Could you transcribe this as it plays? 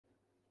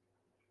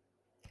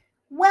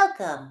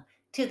Welcome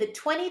to the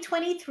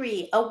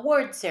 2023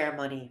 award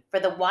ceremony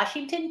for the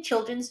Washington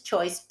Children's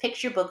Choice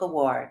Picture Book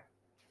Award.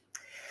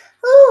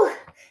 Ooh,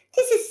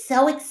 this is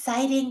so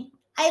exciting.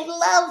 I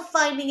love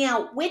finding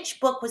out which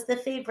book was the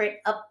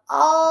favorite of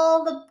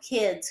all the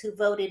kids who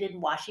voted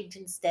in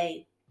Washington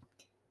State.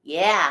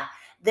 Yeah,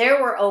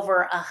 there were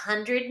over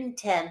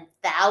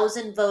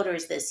 110,000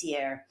 voters this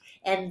year,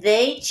 and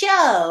they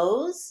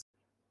chose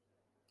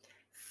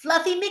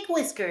Fluffy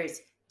McWhiskers,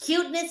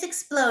 Cuteness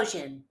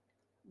Explosion,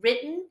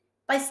 written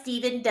by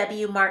Stephen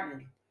W.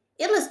 Martin,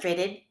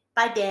 illustrated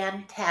by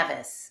Dan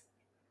Tavis.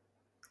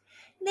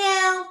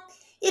 Now,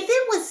 if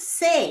it was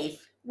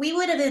safe, we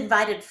would have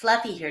invited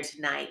Fluffy here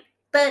tonight,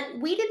 but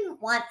we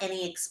didn't want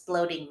any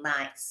exploding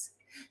mice.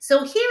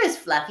 So here is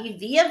Fluffy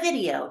via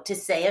video to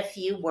say a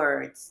few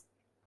words.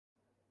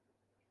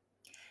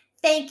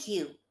 Thank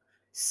you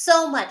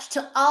so much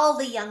to all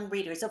the young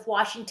readers of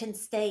Washington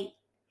State.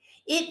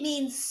 It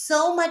means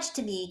so much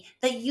to me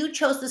that you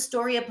chose the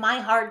story of my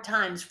hard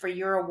times for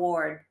your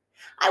award.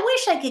 I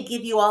wish I could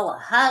give you all a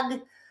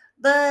hug,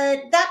 but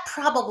that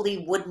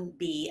probably wouldn't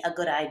be a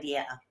good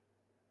idea.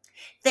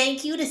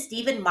 Thank you to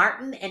Stephen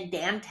Martin and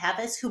Dan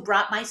Tavis who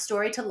brought my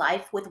story to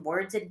life with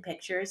words and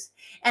pictures.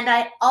 And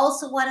I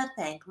also want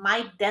to thank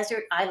my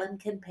desert island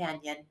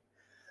companion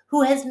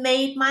who has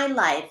made my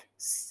life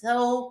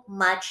so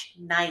much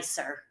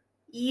nicer.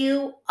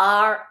 You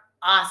are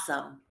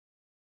awesome.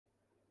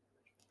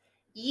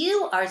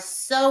 You are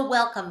so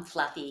welcome,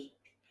 Fluffy,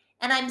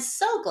 and I'm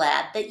so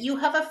glad that you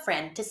have a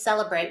friend to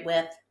celebrate with.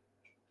 And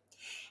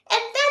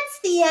that's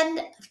the end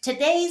of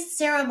today's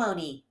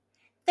ceremony.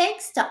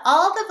 Thanks to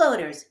all the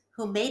voters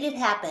who made it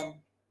happen.